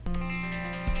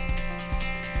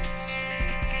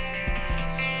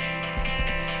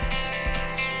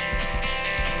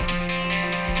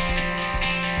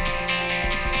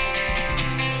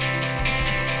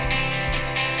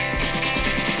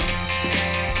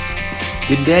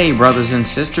Good day, brothers and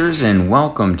sisters, and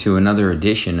welcome to another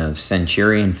edition of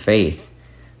Centurion Faith,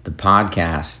 the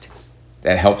podcast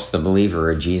that helps the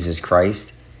believer of Jesus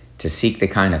Christ to seek the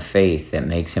kind of faith that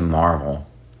makes him marvel.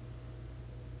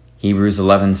 Hebrews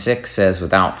 11:6 says,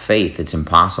 without faith it's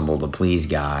impossible to please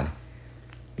God,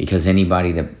 because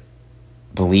anybody that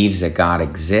believes that God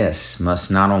exists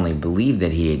must not only believe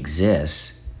that he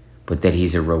exists, but that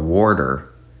he's a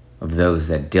rewarder of those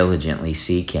that diligently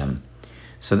seek him.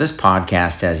 So this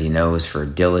podcast, as you know, is for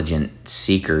diligent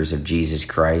seekers of Jesus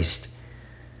Christ,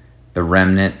 the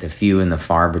remnant, the few and the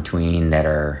far between that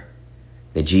are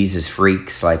the Jesus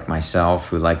freaks like myself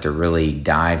who like to really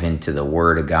dive into the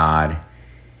Word of God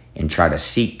and try to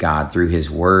seek God through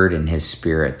His Word and His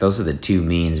Spirit. Those are the two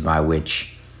means by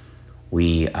which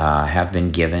we have been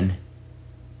given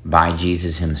by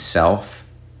Jesus Himself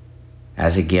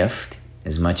as a gift,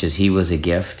 as much as He was a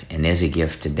gift and is a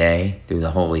gift today through the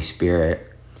Holy Spirit.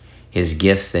 His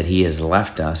gifts that He has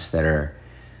left us that are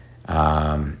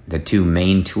the two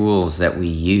main tools that we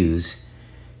use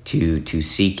to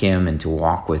seek Him and to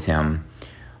walk with Him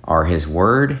are His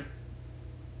Word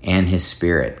and His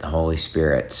Spirit, the Holy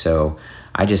Spirit. So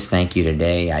I just thank you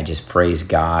today. I just praise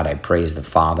God. I praise the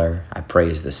Father. I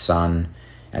praise the Son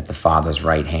at the Father's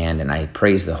right hand. And I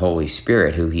praise the Holy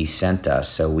Spirit who He sent us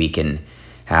so we can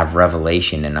have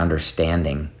revelation and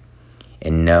understanding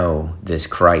and know this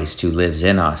Christ who lives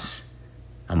in us,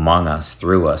 among us,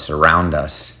 through us, around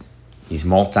us. He's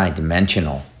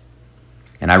multidimensional.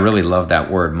 And I really love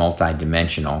that word,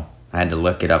 multidimensional. I had to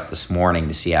look it up this morning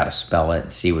to see how to spell it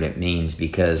and see what it means,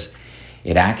 because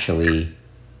it actually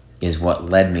is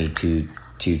what led me to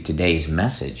today's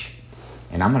message.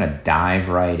 And I'm going to dive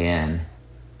right in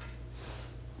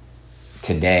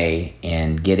today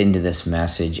and get into this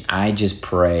message. I just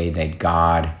pray that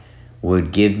God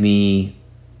would give me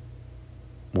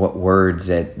what words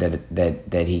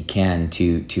that He can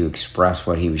to express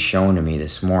what He was showing to me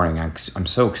this morning. I'm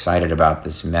so excited about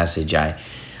this message. I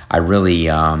really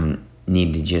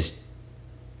need to just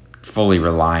fully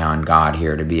rely on God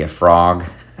here, to be a frog,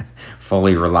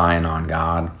 fully relying on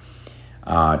God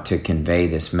to convey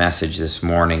this message this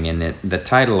morning. And the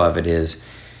title of it is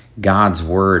God's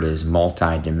Word is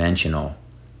Multidimensional.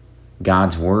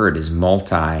 God's Word is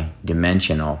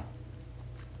multidimensional.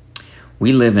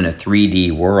 We live in a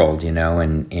 3D world, and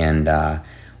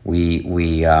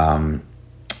we are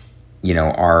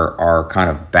kind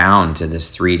of bound to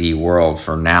this 3D world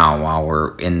for now while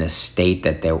we're in this state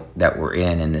that we're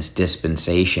in this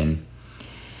dispensation.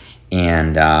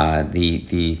 And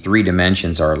the three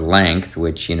dimensions are length,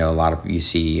 which, a lot of you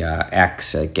see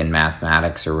X like in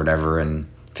mathematics or whatever, in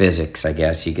physics, I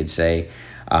guess you could say.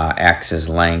 X is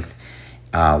length,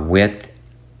 width,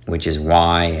 which is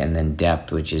Y, and then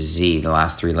depth, which is Z, the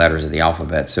last three letters of the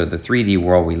alphabet. So the 3D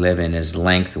world we live in is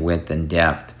length, width, and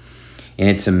depth. And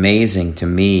it's amazing to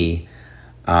me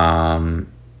that,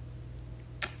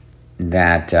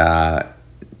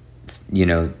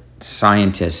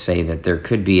 scientists say that there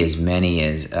could be as many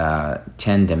as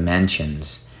 10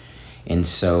 dimensions. And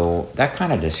so that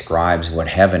kind of describes what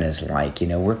heaven is like.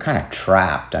 We're kind of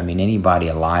trapped. I mean, anybody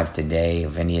alive today,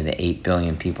 of any of the 8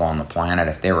 billion people on the planet,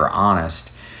 if they were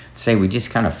honest, say we just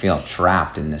kind of feel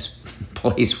trapped in this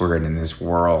place we're in this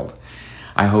world.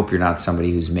 I hope you're not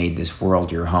somebody who's made this world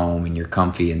your home and you're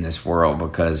comfy in this world,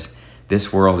 because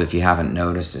this world, if you haven't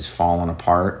noticed, is falling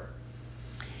apart.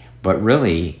 But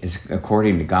really,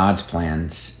 according to God's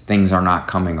plans, things are not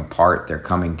coming apart, they're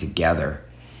coming together.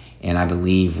 And I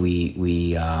believe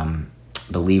we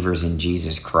believers in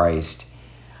Jesus Christ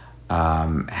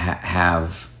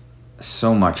have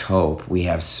so much hope. We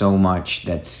have so much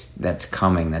that's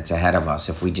coming, that's ahead of us.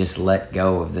 If we just let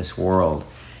go of this world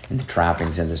and the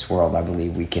trappings of this world, I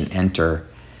believe we can enter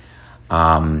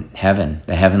heaven,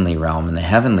 the heavenly realm. And the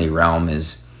heavenly realm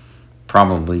is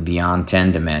probably beyond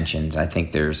 10 dimensions. I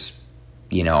think there's,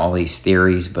 all these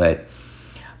theories, but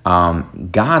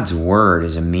God's Word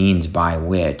is a means by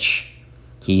which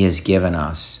He has given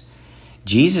us.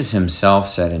 Jesus Himself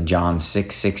said in John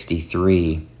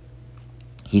 6:63,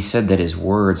 He said that His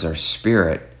words are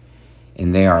spirit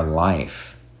and they are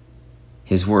life.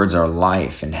 His words are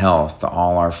life and health to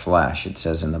all our flesh, it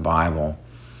says in the Bible.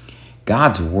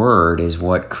 God's Word is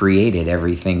what created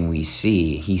everything we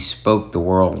see. He spoke the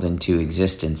world into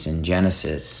existence in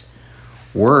Genesis.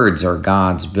 Words are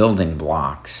God's building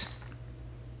blocks.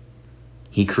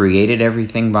 He created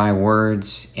everything by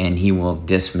words, and He will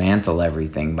dismantle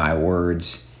everything by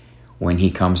words when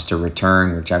He comes to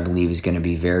return, which I believe is going to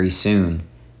be very soon.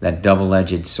 That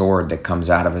double-edged sword that comes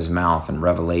out of His mouth in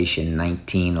Revelation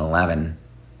 19:11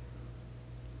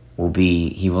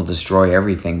 he will destroy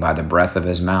everything by the breath of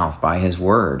his mouth, by his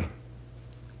word,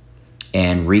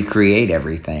 and recreate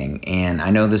everything. And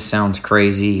I know this sounds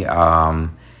crazy. It's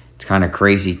kind of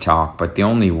crazy talk, but the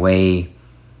only way,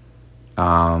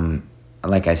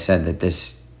 like I said, that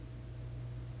this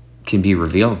can be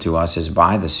revealed to us is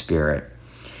by the Spirit.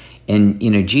 And,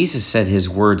 Jesus said his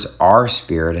words are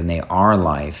spirit and they are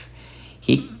life.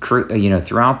 He,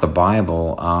 throughout the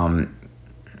Bible,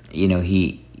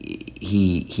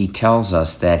 he tells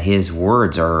us that his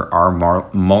words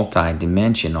are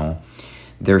multidimensional.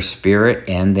 They're spirit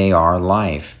and they are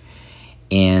life.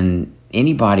 And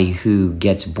anybody who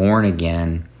gets born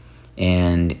again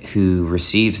and who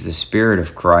receives the Spirit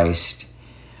of Christ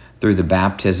through the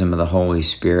baptism of the Holy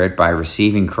Spirit, by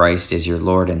receiving Christ as your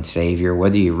Lord and Savior,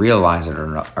 whether you realize it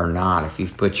or not, if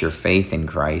you've put your faith in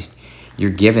Christ, you're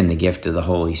given the gift of the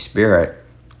Holy Spirit.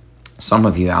 Some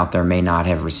of you out there may not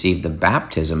have received the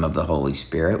baptism of the Holy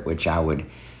Spirit, which I would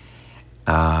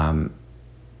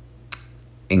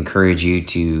encourage you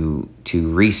to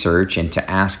research and to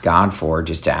ask God for,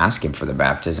 just to ask him for the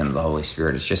baptism of the Holy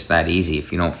Spirit. It's just that easy.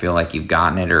 If you don't feel like you've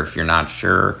gotten it, or if you're not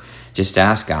sure, just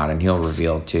ask God and he'll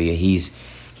reveal it to you. He's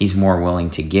more willing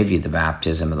to give you the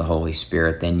baptism of the Holy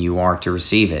Spirit than you are to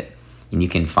receive it. And you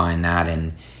can find that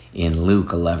in Luke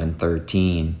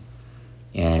 11:13,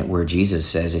 and where Jesus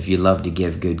says, if you love to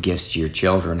give good gifts to your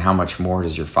children, how much more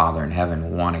does your Father in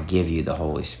heaven want to give you the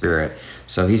Holy Spirit?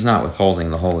 So he's not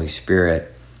withholding the Holy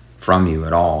Spirit from you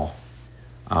at all.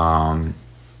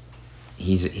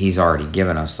 He's already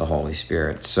given us the Holy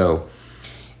Spirit. So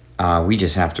we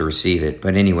just have to receive it.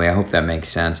 But anyway, I hope that makes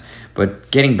sense.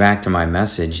 But getting back to my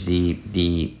message,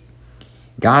 the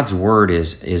God's word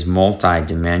is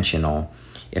multidimensional.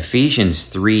 Ephesians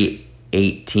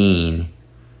 3:18,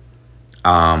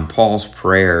 Paul's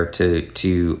prayer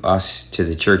to us, to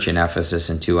the church in Ephesus,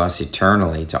 and to us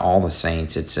eternally, to all the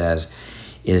saints, it says,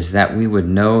 is that we would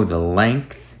know the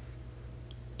length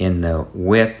and the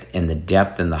width and the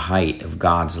depth and the height of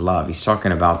God's love. He's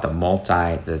talking about the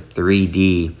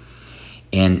 3D.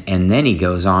 And then he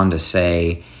goes on to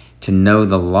say, to know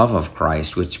the love of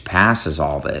Christ, which passes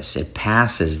all this. It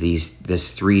passes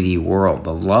this 3D world.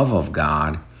 The love of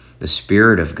God, the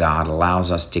Spirit of God, allows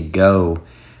us to go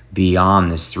beyond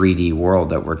this 3D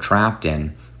world that we're trapped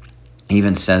in. It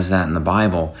even says that in the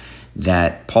Bible,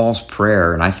 that Paul's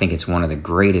prayer, and I think it's one of the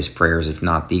greatest prayers, if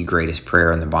not the greatest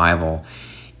prayer in the Bible,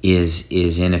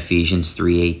 is in Ephesians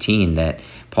 3:18, that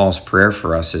Paul's prayer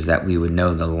for us is that we would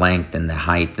know the length and the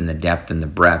height and the depth and the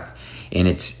breadth. And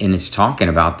it's talking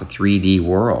about the 3D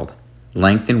world,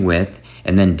 length and width,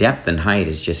 and then depth and height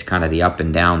is just kind of the up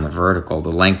and down, the vertical.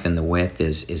 The length and the width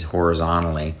is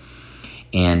horizontally.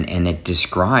 And it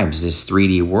describes this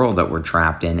 3D world that we're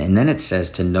trapped in. And then it says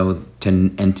to know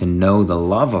the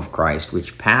love of Christ,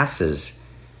 which passes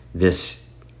this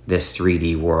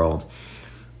 3D world.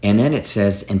 And then it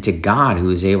says, and to God, who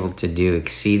is able to do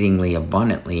exceedingly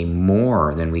abundantly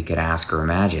more than we could ask or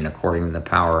imagine, according to the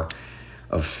power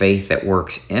of faith that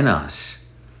works in us.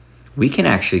 We can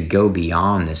actually go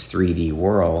beyond this 3D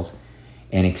world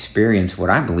and experience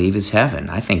what I believe is heaven.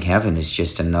 I think heaven is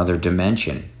just another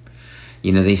dimension.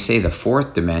 They say the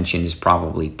fourth dimension is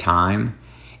probably time,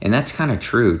 and that's kind of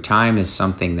true. Time is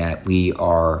something that we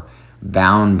are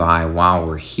bound by while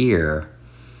we're here,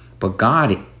 but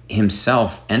God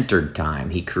himself entered time.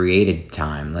 He created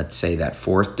time, let's say that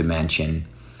fourth dimension.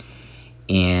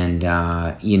 And,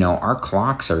 our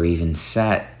clocks are even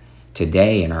set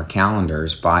today in our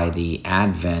calendars by the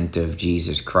advent of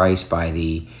Jesus Christ, by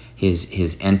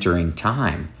his entering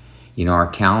time. Our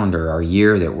calendar, our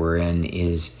year that we're in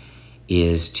is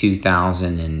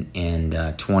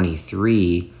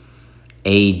 2023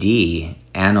 AD,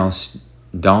 Annos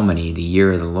Domini, the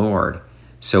year of the Lord.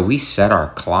 So we set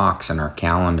our clocks and our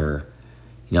calendar,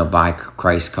 by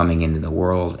Christ coming into the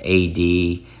world, AD.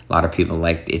 A lot of people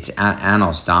it's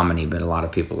Annos Domini, but a lot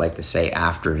of people like to say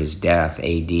after his death,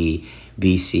 AD,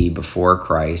 BC, before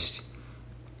Christ.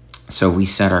 So we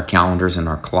set our calendars and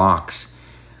our clocks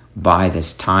by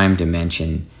this time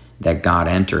dimension that God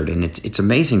entered. And it's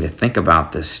amazing to think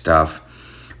about this stuff.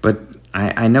 But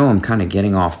I know I'm kind of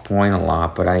getting off point a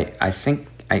lot, but I think,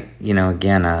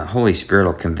 again, Holy Spirit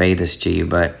will convey this to you,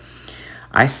 but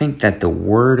I think that the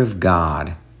Word of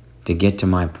God, to get to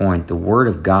my point, the Word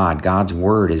of God, God's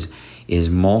Word is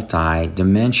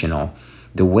multi-dimensional.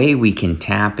 The way we can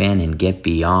tap in and get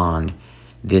beyond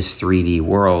this 3D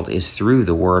world is through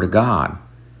the Word of God.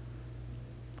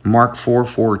 Mark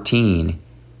 4:14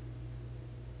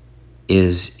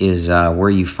 is where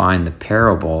you find the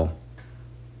parable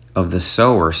of the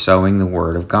sower sowing the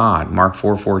word of God. Mark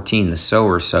 4:14, the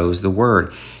sower sows the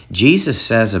word. Jesus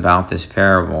says about this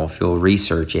parable, if you'll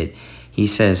research it, he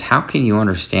says, how can you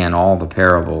understand all the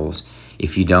parables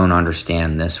if you don't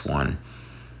understand this one?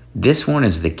 This one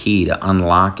is the key to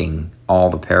unlocking all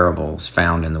the parables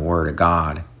found in the Word of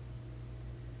God,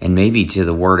 and maybe to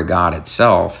the Word of God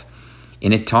itself.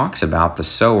 And it talks about the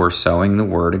sower sowing the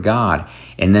Word of God,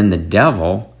 and then the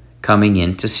devil coming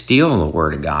in to steal the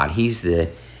Word of God. He's the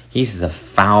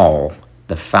foul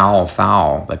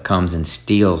that comes and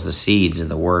steals the seeds of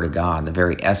the Word of God, the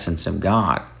very essence of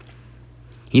God.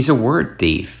 He's a word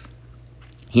thief.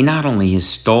 He not only has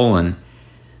stolen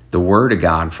the Word of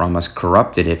God from us,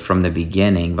 corrupted it from the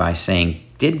beginning by saying,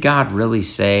 did God really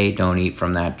say don't eat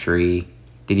from that tree?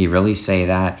 Did he really say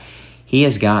that? He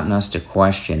has gotten us to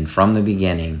question from the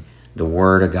beginning the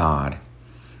Word of God.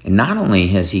 And not only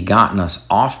has he gotten us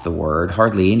off the Word,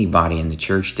 hardly anybody in the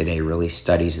church today really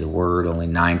studies the Word. Only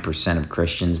 9% of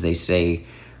Christians, they say,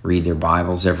 read their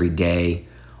Bibles every day.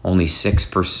 Only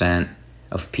 6%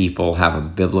 of people have a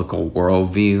biblical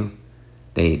worldview.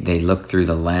 They look through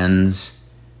the lens,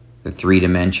 the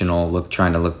three-dimensional,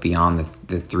 trying to look beyond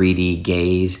the 3D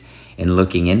gaze and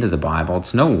looking into the Bible.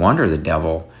 It's no wonder the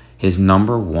devil, his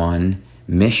number one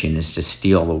mission is to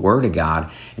steal the Word of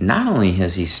God. And not only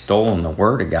has he stolen the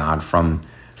Word of God from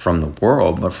the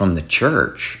world, but from the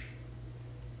church.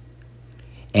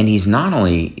 And he's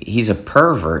a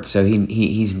pervert, so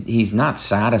he's not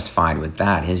satisfied with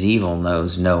that. His evil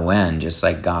knows no end, just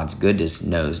like God's goodness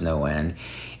knows no end.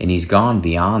 And he's gone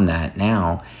beyond that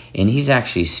now, and he's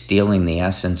actually stealing the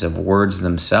essence of words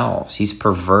themselves. He's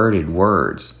perverted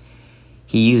words.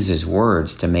 He uses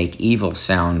words to make evil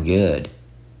sound good.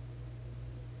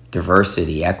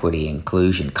 Diversity, equity,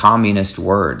 inclusion, communist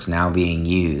words now being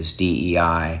used,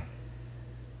 DEI.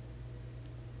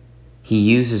 He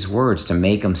uses words to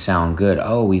make them sound good.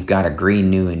 Oh, we've got a Green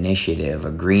New Initiative,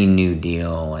 a Green New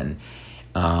Deal, and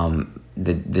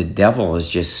the devil has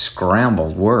just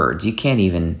scrambled words. You can't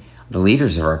even, the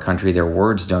leaders of our country, their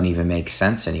words don't even make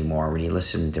sense anymore. When you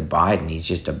listen to Biden, he's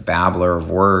just a babbler of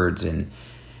words, and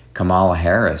Kamala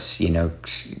Harris,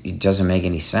 it doesn't make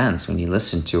any sense. When you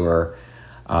listen to her,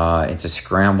 it's a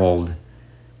scrambled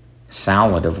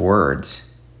salad of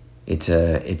words. It's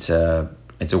a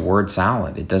word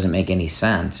salad. It doesn't make any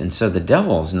sense. And so the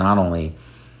devil is not only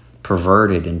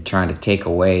perverted and trying to take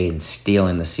away and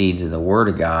stealing the seeds of the Word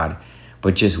of God,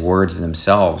 but just words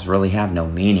themselves really have no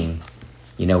meaning.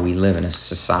 We live in a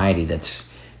society that's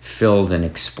filled and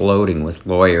exploding with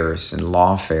lawyers and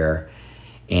lawfare,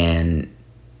 and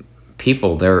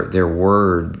people, their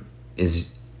word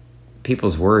is,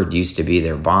 people's word used to be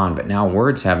their bond, but now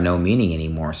words have no meaning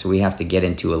anymore. So we have to get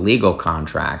into a legal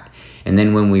contract. And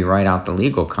then when we write out the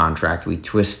legal contract, we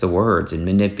twist the words and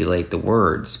manipulate the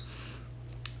words.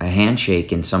 A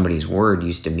handshake in somebody's word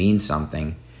used to mean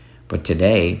something, but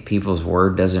today people's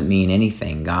word doesn't mean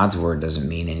anything. God's word doesn't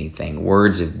mean anything.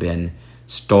 Words have been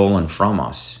stolen from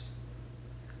us.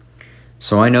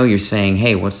 So I know you're saying,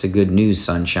 hey, what's the good news,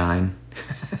 sunshine?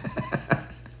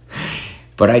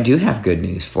 But I do have good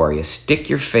news for you. Stick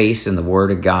your face in the Word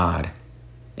of God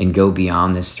and go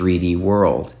beyond this 3D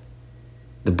world.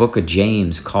 The book of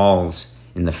James calls,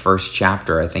 in the first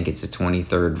chapter, I think it's the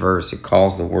 23rd verse, it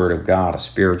calls the Word of God a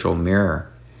spiritual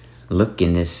mirror. Look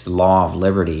in this law of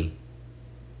liberty.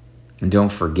 And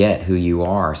don't forget who you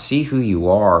are. See who you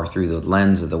are through the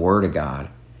lens of the Word of God,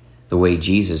 the way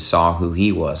Jesus saw who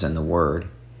he was in the Word,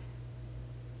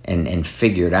 and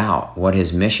figured out what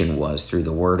his mission was through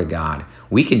the Word of God.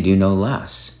 We can do no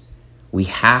less. We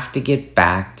have to get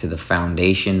back to the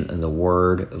foundation of the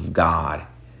Word of God.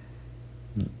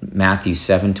 Matthew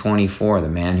 7:24, the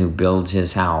man who builds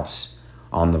his house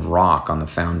on the rock, on the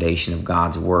foundation of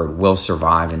God's Word, will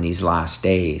survive in these last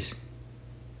days.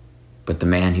 But the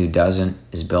man who doesn't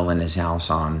is building his house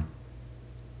on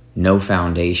no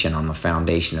foundation, on the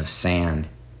foundation of sand,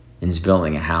 and is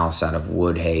building a house out of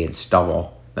wood, hay, and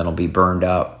stubble that'll be burned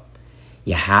up.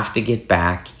 You have to get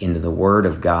back into the Word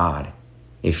of God.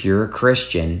 If you're a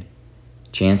Christian,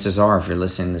 chances are, if you're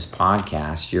listening to this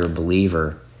podcast, you're a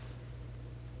believer.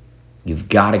 You've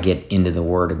got to get into the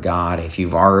Word of God. If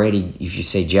you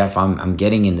say, Jeff, I'm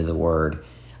getting into the Word.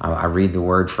 I read the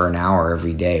Word for an hour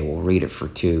every day. We'll read it for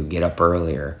 2. Get up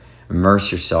earlier. Immerse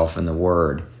yourself in the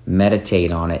Word.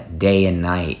 Meditate on it day and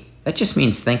night. That just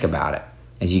means think about it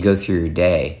as you go through your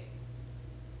day.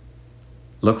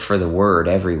 Look for the Word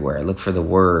everywhere. Look for the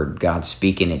Word, God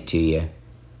speaking it to you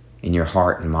in your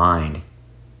heart and mind.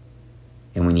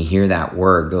 And when you hear that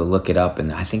word, go look it up.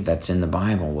 And I think that's in the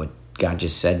Bible, what God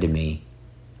just said to me.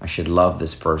 I should love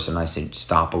this person. I said,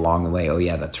 stop along the way. Oh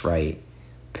yeah, that's right.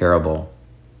 Parable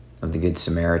of the Good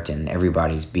Samaritan.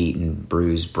 Everybody's beaten,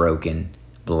 bruised, broken,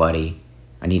 bloody.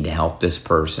 I need to help this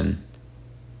person.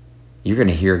 You're going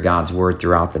to hear God's word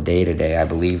throughout the day today. I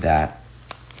believe that.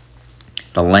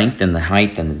 The length and the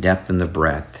height and the depth and the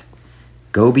breadth.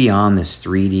 Go beyond this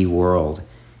 3D world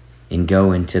and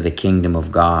go into the kingdom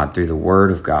of God through the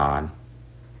word of God.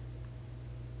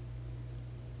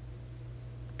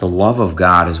 The love of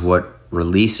God is what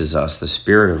releases us. The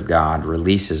Spirit of God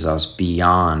releases us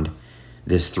beyond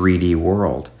this 3D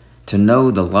world to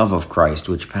know the love of Christ,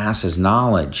 which passes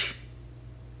knowledge,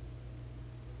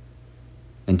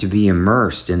 and to be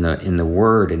immersed in the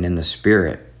Word and in the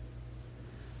Spirit.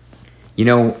 You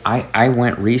know, I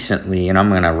went recently, and I'm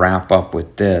going to wrap up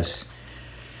with this.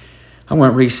 I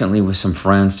went recently with some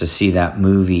friends to see that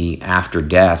movie After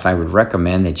Death. I would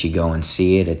recommend that you go and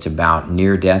see it. It's about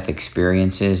near-death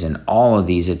experiences and all of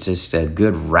these. It's just a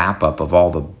good wrap-up of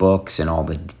all the books and all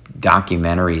the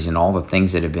documentaries and all the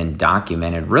things that have been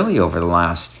documented really over the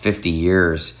last 50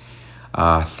 years,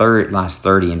 last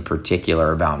 30 in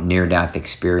particular, about near-death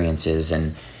experiences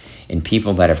and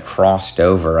people that have crossed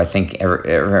over. I think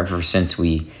ever since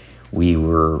we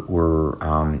were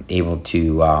able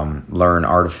to learn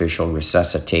artificial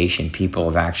resuscitation, people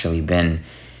have actually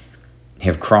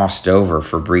have crossed over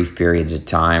for brief periods of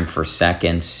time, for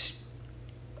seconds,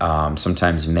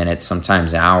 sometimes minutes,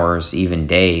 sometimes hours, even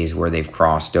days, where they've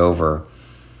crossed over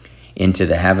into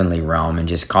the heavenly realm and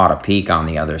just caught a peek on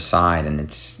the other side. And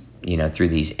it's, through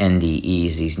these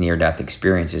NDEs, these near-death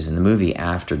experiences. And the movie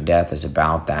After Death is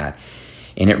about that.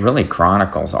 And it really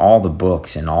chronicles all the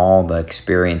books and all the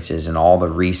experiences and all the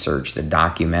research, the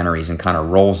documentaries, and kind of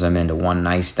rolls them into one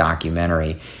nice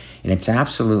documentary. And it's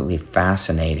absolutely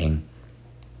fascinating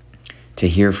to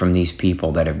hear from these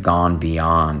people that have gone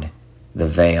beyond the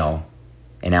veil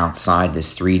and outside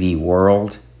this 3D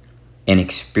world and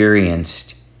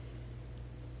experienced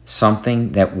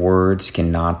something that words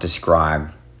cannot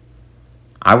describe.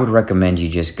 I would recommend you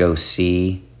just go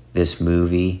see this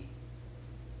movie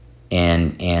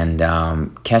and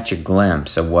catch a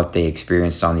glimpse of what they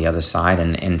experienced on the other side,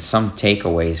 and some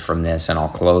takeaways from this, and I'll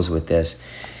close with this,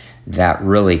 that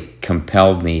really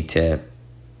compelled me to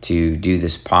do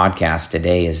this podcast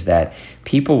today, is that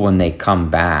people, when they come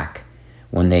back,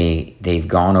 when they've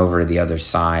gone over to the other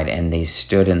side and they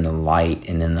stood in the light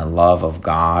and in the love of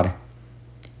God,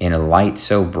 in a light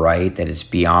so bright that it's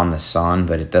beyond the sun,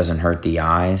 but it doesn't hurt the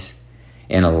eyes,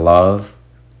 in a love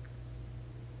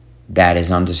that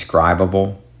is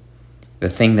undescribable. The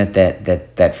thing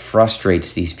that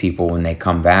frustrates these people when they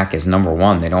come back is, number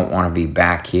one, they don't want to be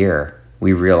back here.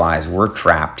 We realize we're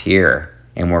trapped here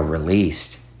and we're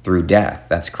released through death.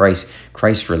 That's Christ.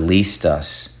 Christ released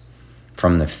us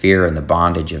from the fear and the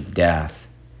bondage of death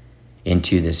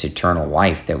into this eternal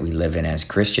life that we live in as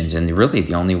Christians. And really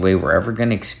the only way we're ever going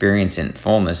to experience it in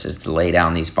fullness is to lay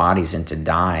down these bodies and to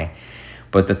die.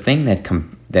 But the thing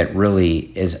that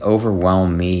really has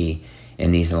overwhelmed me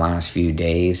in these last few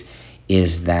days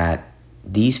is that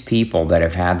these people that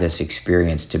have had this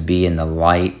experience, to be in the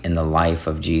light and the life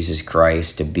of Jesus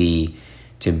Christ, to be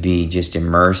just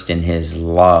immersed in his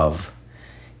love,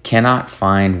 cannot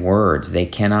find words.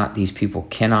 These people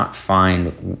cannot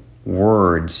find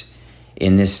words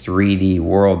in this 3D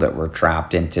world that we're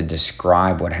trapped in to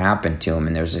describe what happened to them.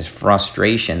 And there's this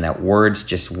frustration that words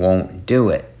just won't do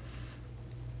it.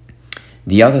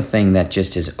 The other thing that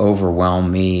just has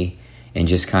overwhelmed me and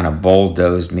just kind of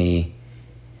bulldozed me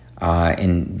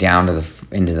down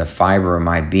into the fiber of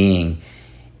my being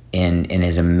and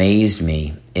has amazed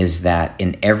me is that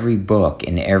in every book,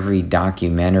 in every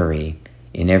documentary,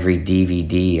 in every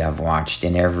DVD I've watched,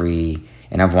 and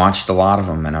I've watched a lot of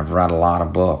them, and I've read a lot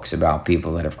of books about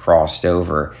people that have crossed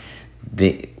over,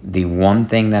 the one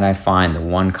thing that I find, the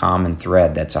one common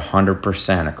thread that's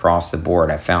 100% across the board,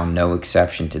 I found no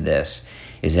exception to this,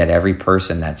 is that every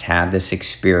person that's had this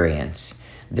experience,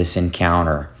 this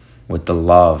encounter with the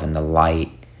love and the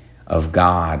light of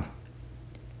God,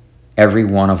 every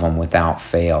one of them without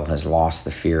fail has lost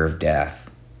the fear of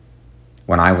death.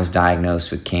 When I was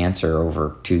diagnosed with cancer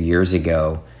over 2 years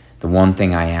ago, the one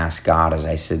thing I asked God is,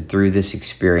 I said, through this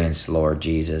experience, Lord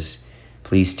Jesus,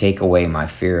 please take away my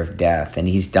fear of death. And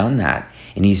he's done that.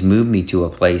 And he's moved me to a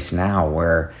place now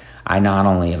where I not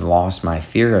only have lost my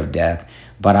fear of death,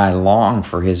 but I long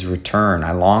for his return.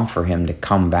 I long for him to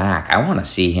come back. I want to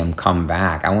see him come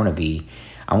back. I want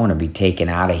to be taken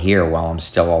out of here while I'm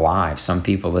still alive. Some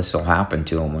people, this will happen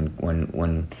to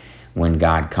them when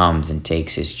God comes and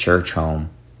takes his church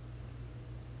home.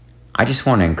 I just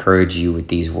want to encourage you with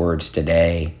these words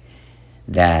today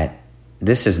that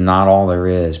this is not all there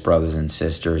is, brothers and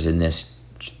sisters, in this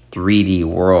 3D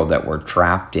world that we're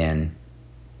trapped in.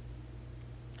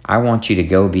 I want you to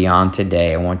go beyond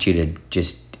today. I want you to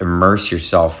just immerse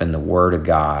yourself in the Word of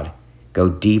God. Go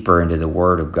deeper into the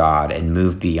Word of God and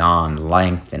move beyond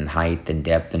length and height and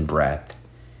depth and breadth.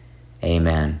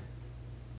 Amen.